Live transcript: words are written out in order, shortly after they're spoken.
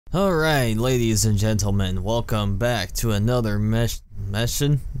Alright, ladies and gentlemen, welcome back to another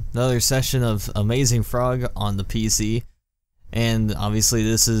session of Amazing Frog on the PC. And obviously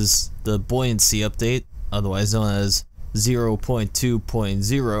this is the buoyancy update, otherwise known as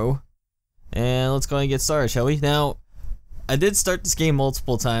 0.2.0. And let's go ahead and get started, shall we? Now, I did start this game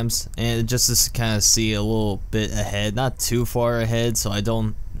multiple times, and just to kind of see a little bit ahead, not too far ahead, so I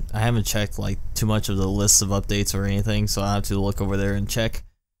haven't checked like too much of the list of updates or anything, so I have to look over there and check.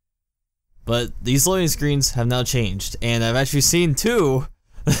 But these loading screens have now changed, and I've actually seen two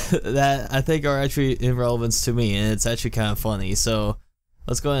that I think are actually in relevance to me, and it's actually kind of funny, so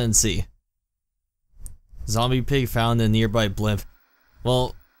let's go ahead and see. Zombie pig found in nearby blimp.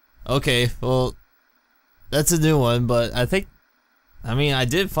 Well, okay, well, that's a new one, but I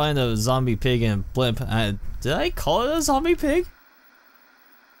did find a zombie pig in a blimp. Did I call it a zombie pig?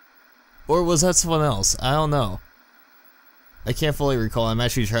 Or was that someone else? I don't know. I can't fully recall. I'm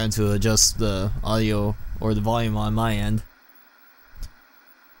actually trying to adjust the audio or the volume on my end.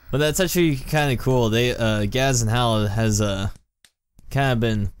 But that's actually kind of cool. They, Gaz and Hal has, kind of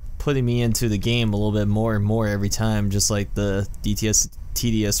been putting me into the game a little bit more and more every time, just like the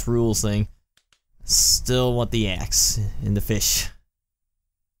TDS rules thing. Still want the axe in the fish.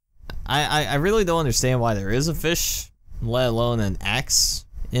 I really don't understand why there is a fish, let alone an axe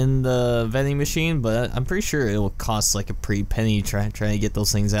in the vending machine, but I'm pretty sure it will cost like a pretty penny trying to get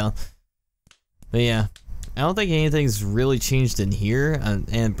those things out. But yeah, I don't think anything's really changed in here,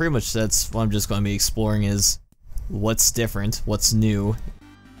 and pretty much that's what I'm just going to be exploring is what's different, what's new.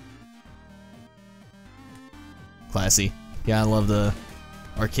 Classy. Yeah, I love the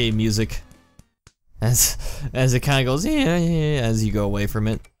arcade music as it kind of goes yeah as you go away from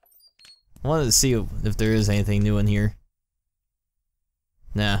it. I wanted to see if there is anything new in here.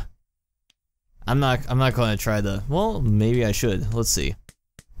 Nah. I'm not going to try the... Well, maybe I should. Let's see.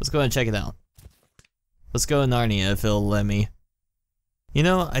 Let's go ahead and check it out. Let's go to Narnia if it'll let me. You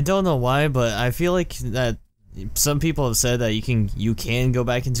know, I don't know why, but I feel like that some people have said that you can go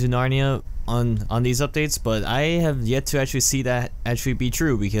back into Narnia on these updates, but I have yet to actually see that actually be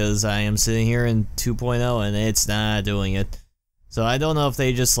true because I am sitting here in 2.0 and it's not doing it. So I don't know if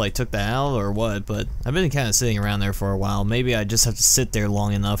they just like took that out or what, but I've been kind of sitting around there for a while. Maybe I just have to sit there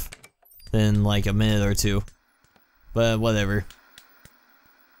long enough, in like a minute or two. But whatever.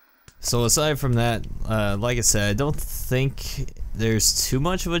 So aside from that, like I said, I don't think there's too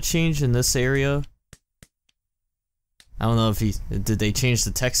much of a change in this area. I don't know if did they change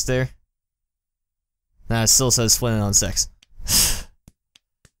the text there? Nah, it still says Flynn on sex.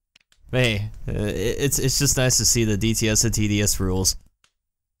 But hey, it's just nice to see the DTS and TDS rules.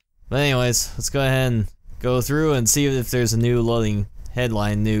 But anyways, let's go ahead and go through and see if there's a new loading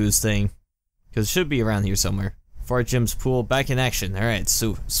headline news thing. Because it should be around here somewhere. Fart Jim's pool back in action. Alright,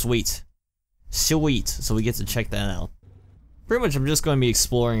 so sweet. Sweet. So we get to check that out. Pretty much I'm just going to be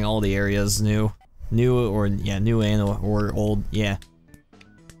exploring all the areas new and or old, yeah.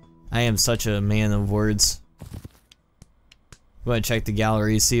 I am such a man of words. Go ahead and check the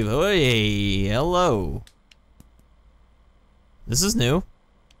gallery, see if... Hey, hello! This is new.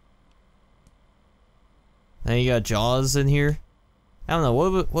 Now you got Jaws in here. I don't know,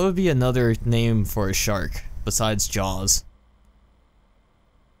 what would be another name for a shark besides Jaws?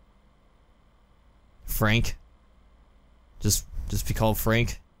 Frank? Just be called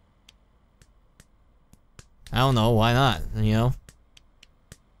Frank? I don't know, why not, you know?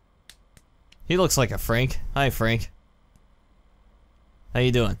 He looks like a Frank. Hi, Frank. How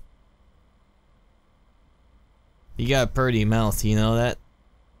you doing? You got a purdy mouth, you know that?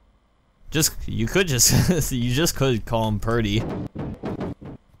 You just could call him Purdy.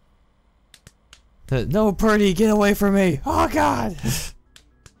 No, Purdy, get away from me! Oh God!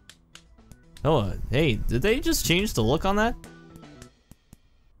 Oh, hey, did they just change the look on that?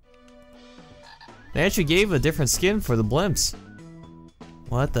 They actually gave a different skin for the blimps.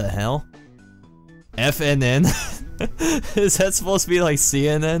 What the hell? FNN? Is that supposed to be like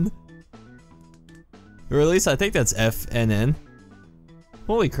CNN? Or at least I think that's FNN.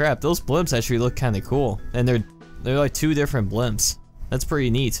 Holy crap, those blimps actually look kind of cool. And they're like two different blimps. That's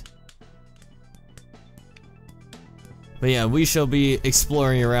pretty neat. But yeah, we shall be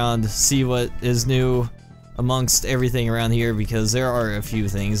exploring around, see what is new amongst everything around here, because there are a few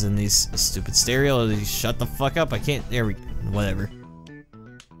things in these stupid stereo. Shut the fuck up, I can't, whatever.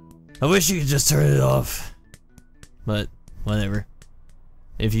 I wish you could just turn it off. But, whatever.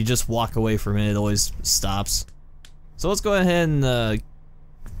 If you just walk away from it, it always stops. So let's go ahead and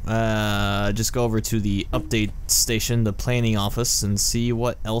just go over to the update station, the planning office, and see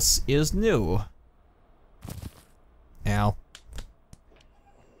what else is new. Ow.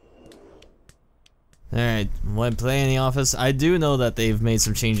 Alright, when playing in the office, I do know that they've made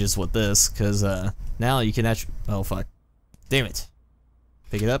some changes with this, because now you can actually... Oh, fuck. Damn it.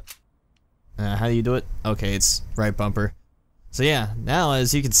 Pick it up. How do you do it? Okay, it's right bumper. So yeah, now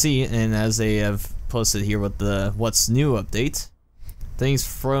as you can see, and as they have posted here with the what's new update, things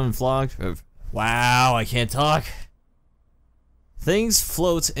from vlog... Wow, I can't talk. Things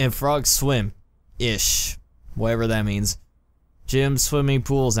float and frogs swim. Ish. Whatever that means. Gym, swimming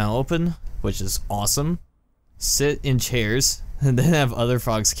pools now open, which is awesome. Sit in chairs, and then have other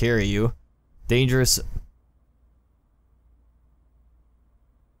frogs carry you. Dangerous...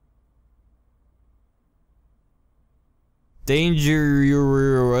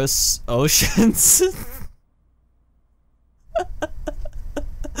 Dangerous oceans.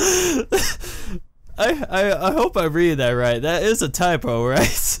 I hope I'm reading that right. That is a typo,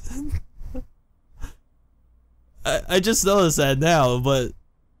 right? I just noticed that now, but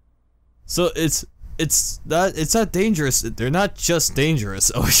so it's not dangerous. They're not just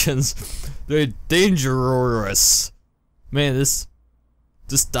dangerous oceans. They're dangerous. Man, this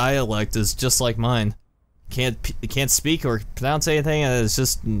dialect is just like mine. Can't speak or pronounce anything, and it's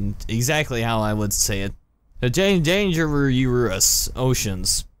just exactly how I would say it. The dangerous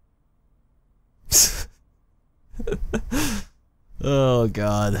oceans. Oh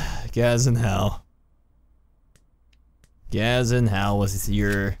god, Gaz and Hal. Gaz and Hal with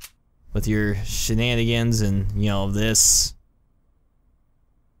your shenanigans and this.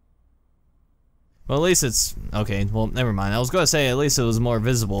 Well, at least it's okay. Well, never mind. I was gonna say at least it was more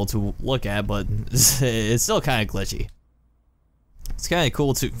visible to look at, but it's still kind of glitchy. It's kind of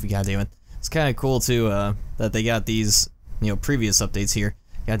cool too. God damn it! It's kind of cool too that they got these previous updates here.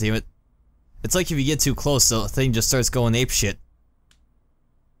 God damn it! It's like if you get too close, the thing just starts going apeshit.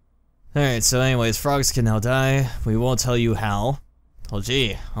 All right. So, anyways, frogs can now die. We won't tell you how. Oh,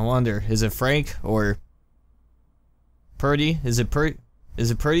 gee. I wonder. Is it Frank or Purdy? Is it Purdy?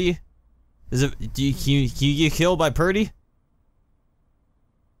 Is it, can you get killed by Purdy?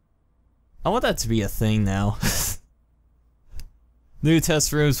 I want that to be a thing now. New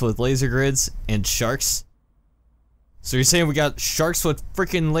test rooms with laser grids and sharks. So you're saying we got sharks with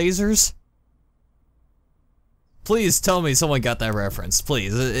freaking lasers? Please tell me someone got that reference,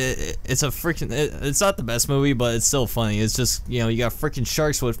 please. It's a freaking, it's not the best movie, but it's still funny. It's just, you got freaking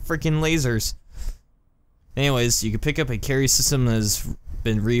sharks with freaking lasers. Anyways, you can pick up a carry system that has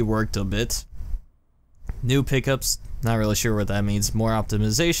been reworked a bit. New pickups, not really sure what that means. More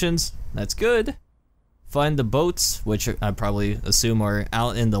optimizations, that's good. Find the boats, which I probably assume are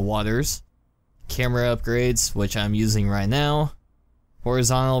out in the waters. Camera upgrades, which I'm using right now.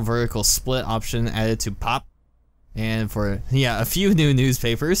 Horizontal vertical split option added to pop. And for, a few new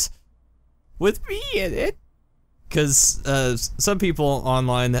newspapers with me in it. Because some people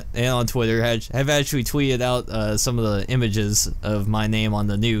online and on Twitter have actually tweeted out some of the images of my name on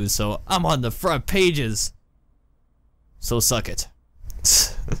the news, so I'm on the front pages. So suck it.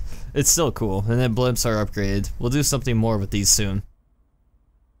 It's still cool, and then blimps are upgraded. We'll do something more with these soon.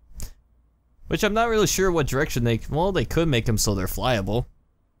 Which I'm not really sure what direction they could make them so they're flyable.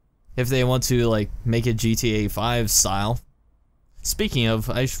 If they want to, like, make it GTA 5 style. Speaking of,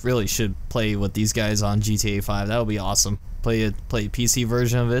 I really should play with these guys on GTA 5. That would be awesome. Play a PC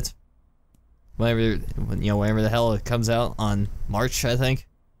version of it. Whenever the hell it comes out on March, I think.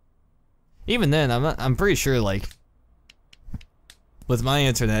 Even then, I'm pretty sure, like, with my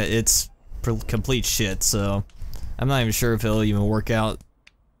internet, it's complete shit. So I'm not even sure if it'll even work out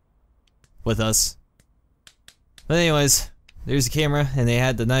with us. But anyways, there's the camera, and they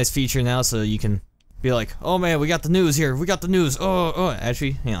had the nice feature now, so you can be like, oh man, we got the news here. We got the news. Oh,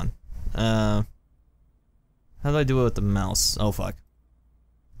 actually, hang on. How do I do it with the mouse? Oh fuck.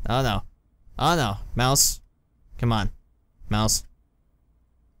 Oh no. Oh no. Mouse. Come on. Mouse.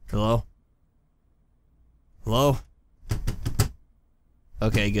 Hello? Hello?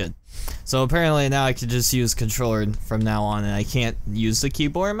 Okay, good. So apparently now I can just use controller from now on, and I can't use the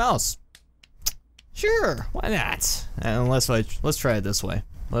keyboard and mouse. Sure, why not? Let's try it this way.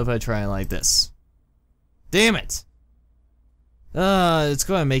 What if I try it like this? Damn it! It's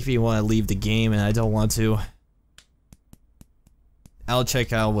gonna make me want to leave the game, and I don't want to. I'll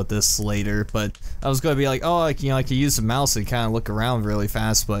check out with this later, but I was gonna be like, oh, I can use the mouse and kind of look around really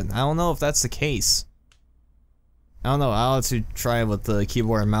fast, but I don't know if that's the case. I don't know. I'll have to try it with the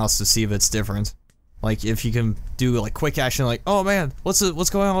keyboard and mouse to see if it's different. Like if you can do like quick action, like, oh man, what's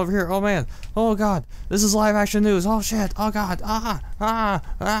going on over here? Oh man, oh god, this is live action news. Oh shit, oh god,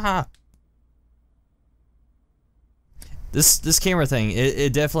 This camera thing,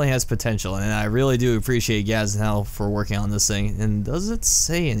 it definitely has potential, and I really do appreciate Gaz and Hal for working on this thing. And does it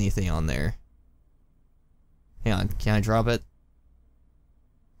say anything on there? Hang on, can I drop it?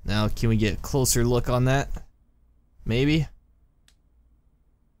 Now, can we get a closer look on that? Maybe?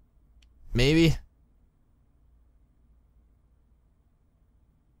 Maybe?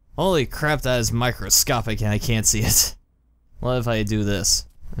 Holy crap, that is microscopic and I can't see it. What if I do this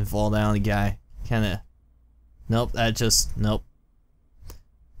and fall down the guy? Kinda. Nope, that just, nope.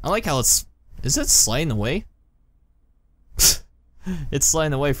 I like how it's, is it sliding away? It's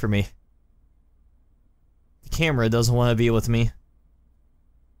sliding away from me. The camera doesn't want to be with me.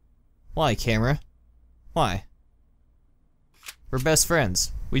 Why, camera? Why? We're best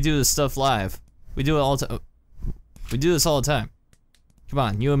friends. We do this stuff live. We do it all we do this all the time. Come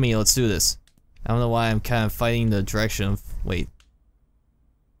on, you and me, let's do this. I don't know why I'm kind of fighting the direction of, wait.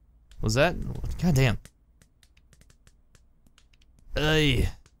 Was that? God damn.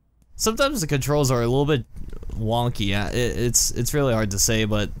 Sometimes the controls are a little bit wonky. It's really hard to say,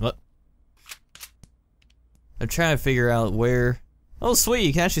 but what? I'm trying to figure out where. Oh, sweet!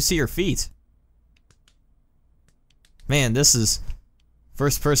 You can actually see your feet. Man, this is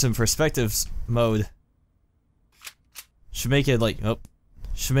first-person perspective mode. Should make it like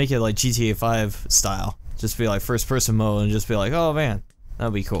should make it like GTA 5 style. Just be like first-person mode and just be like, oh man,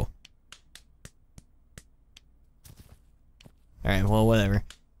 that'd be cool. Alright, well, whatever.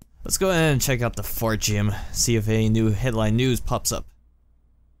 Let's go ahead and check out the fart gym, see if any new headline news pops up.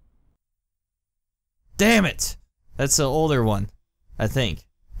 Damn it! That's the older one, I think.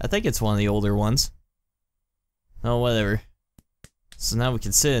 I think it's one of the older ones. Oh, whatever. So now we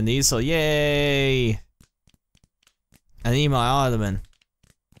can sit in these, so yay! I need my ottoman.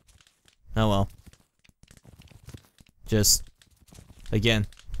 Oh well. Just, again,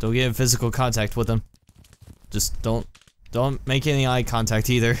 don't get in physical contact with them. Just don't make any eye contact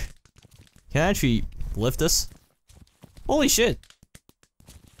either. Can I actually lift this? Holy shit!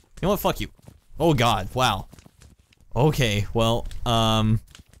 You know what? Fuck you. Oh god, wow. Okay, well,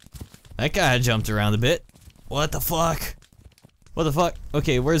 that guy jumped around a bit. What the fuck? What the fuck?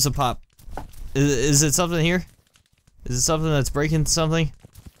 Okay, where's the pop? Is it something here? Is it something that's breaking something?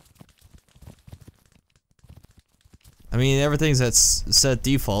 I mean, everything's that's set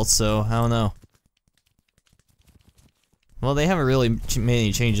default, so I don't know. Well, they haven't really made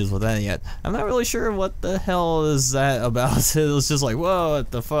any changes with that yet. I'm not really sure what the hell is that about. It was just like, whoa,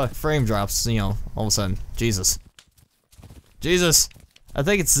 what the fuck? Frame drops, you know, all of a sudden. Jesus. Jesus! I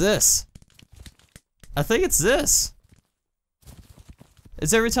think it's this. I think it's this.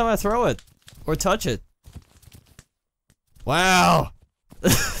 It's every time I throw it. Or touch it. Wow!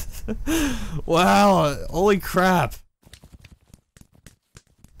 Wow! Holy crap!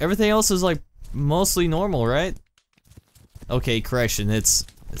 Everything else is like mostly normal, right? Okay, correction, it's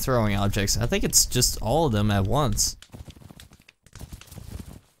throwing objects. I think it's just all of them at once.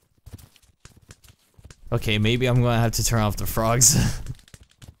 Okay, maybe I'm gonna have to turn off the frogs.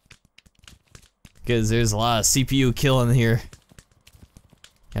 Because there's a lot of CPU killing here.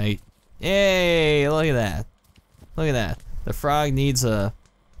 Okay. Yay! Look at that. Look at that. The frog needs a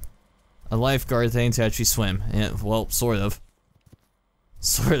lifeguard thing to actually swim. And, well, sort of.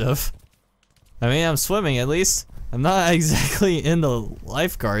 Sort of. I mean, I'm swimming at least. I'm not exactly in the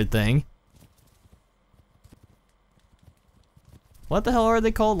lifeguard thing. What the hell are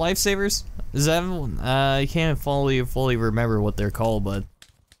they called? Lifesavers? Is that I can't fully remember what they're called, but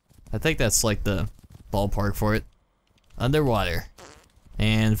I think that's like the ballpark for it. Underwater.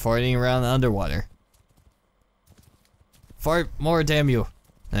 And farting around underwater. Fart more, damn you.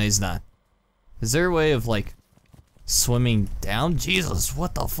 No, he's not. Is there a way of like swimming down? Jesus,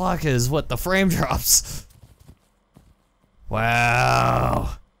 what the fuck is what the frame drops?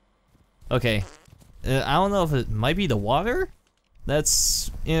 Wow. Okay. I don't know if it might be the water that's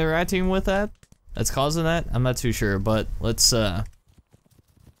interacting with that. That's causing that. I'm not too sure, but let's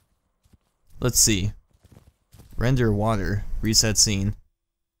see. Render water. Reset scene.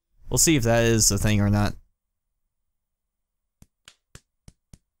 We'll see if that is the thing or not.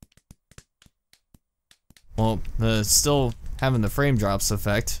 Well, still having the frame drops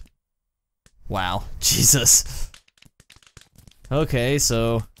effect. Wow. Jesus. Okay,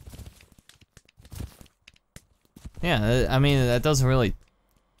 so yeah, I mean, that doesn't really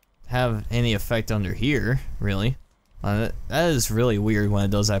have any effect under here, really. That is really weird when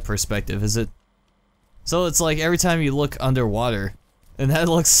it does that perspective, is it? So it's like every time you look underwater, and that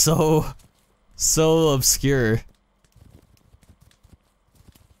looks so obscure.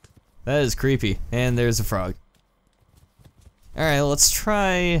 That is creepy. And there's a frog. Alright,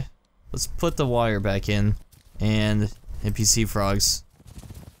 let's put the wire back in, and NPC frogs.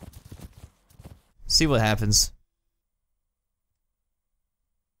 See what happens.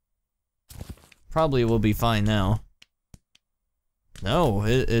 Probably will be fine now. No,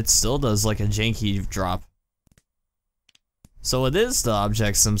 it still does like a janky drop. So it is the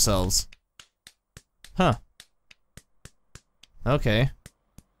objects themselves. Huh. Okay.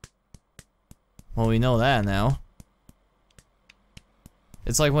 Well, we know that now.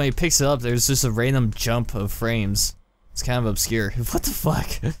 It's like when he picks it up, there's just a random jump of frames. It's kind of obscure. What the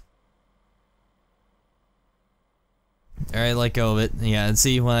fuck? Alright, let go of it. Yeah, and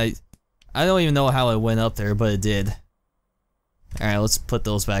see when I don't even know how it went up there, but it did. Alright, let's put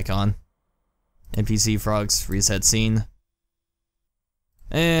those back on. NPC frogs, reset scene.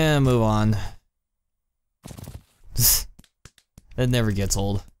 And move on. It never gets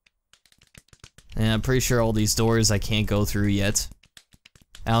old. And I'm pretty sure all these doors I can't go through yet.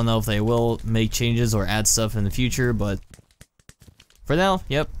 I don't know if they will make changes or add stuff in the future, but for now,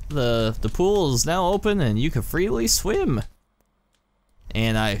 yep, the pool is now open and you can freely swim.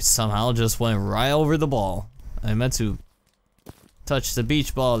 And I somehow just went right over the ball. I meant to touch the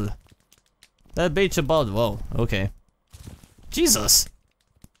beach ball. That beach ball, whoa, okay. Jesus!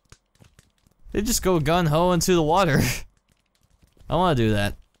 They just go gun-ho into the water. I wanna do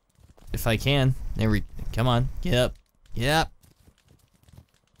that. If I can. Come on, get up. Get up.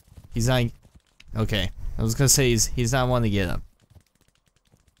 He's not, okay. I was gonna say he's not wanting to get up.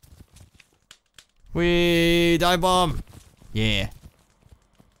 Wee, dive bomb! Yeah.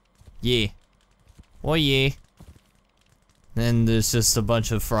 Yeah. Oh yeah. Then there's just a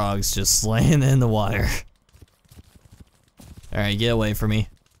bunch of frogs just laying in the water. Alright, get away from me.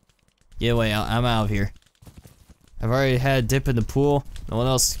 Get away, I'm out of here. I've already had a dip in the pool. No one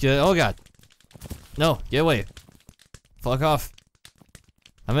else, oh god. No, get away. Fuck off.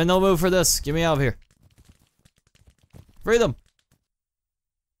 I'm in no mood for this, get me out of here. Freedom!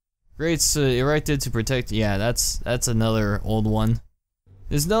 Grates erected to protect, yeah, that's another old one.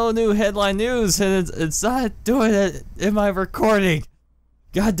 There's no new headline news and it's not doing it in my recording.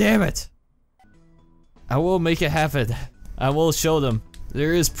 God damn it. I will make it happen. I will show them.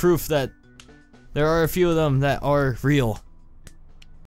 There is proof that there are a few of them that are real.